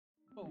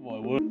my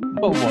word.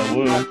 Oh my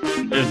word.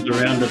 There's the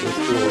round of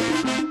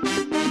applause.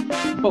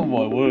 Oh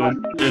my word.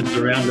 There's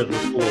the round of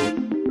applause.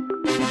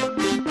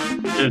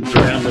 There's the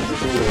round of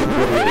applause.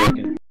 What do you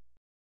reckon?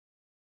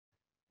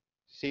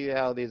 See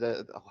how there's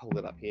I'll hold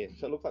it up here.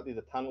 So it looks like there's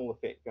a tunnel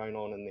effect going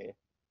on in there.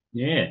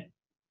 Yeah.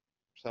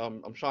 So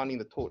I'm shining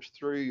the torch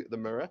through the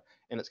mirror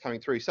and it's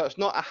coming through. So it's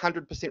not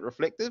 100%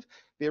 reflective.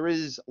 There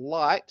is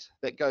light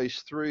that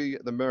goes through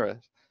the mirror.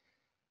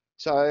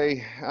 So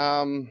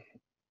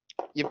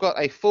you've got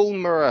a full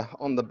mirror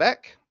on the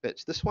back.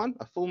 That's this one,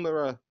 a full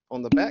mirror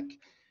on the back.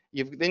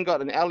 You've then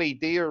got an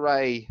LED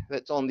array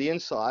that's on the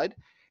inside,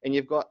 and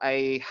you've got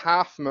a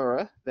half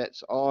mirror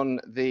that's on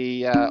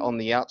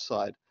the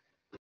outside.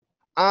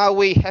 Are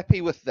we happy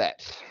with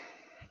that?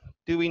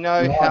 Do we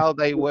know how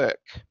they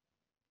work?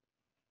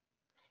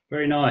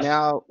 Very nice.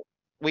 Now,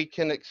 we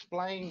can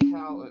explain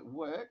how it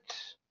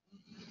works.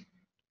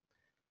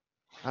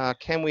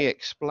 Can we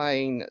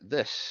explain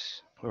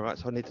this? All right,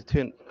 so I need to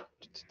turn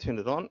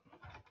it on.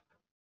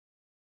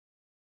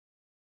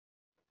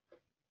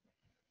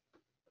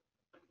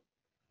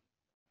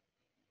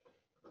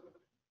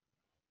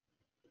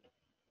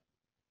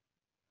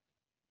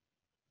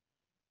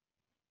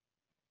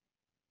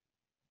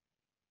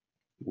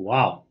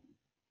 Wow.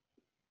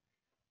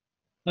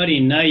 I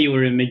didn't know you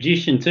were a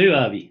magician too,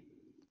 Avi.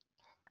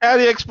 How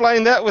do you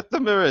explain that with the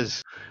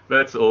mirrors?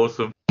 That's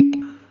awesome. Oh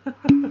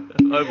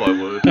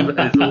my word,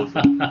 that is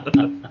awesome.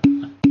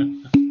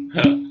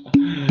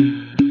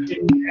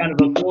 Round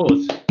of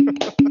applause.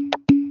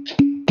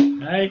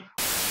 Hey.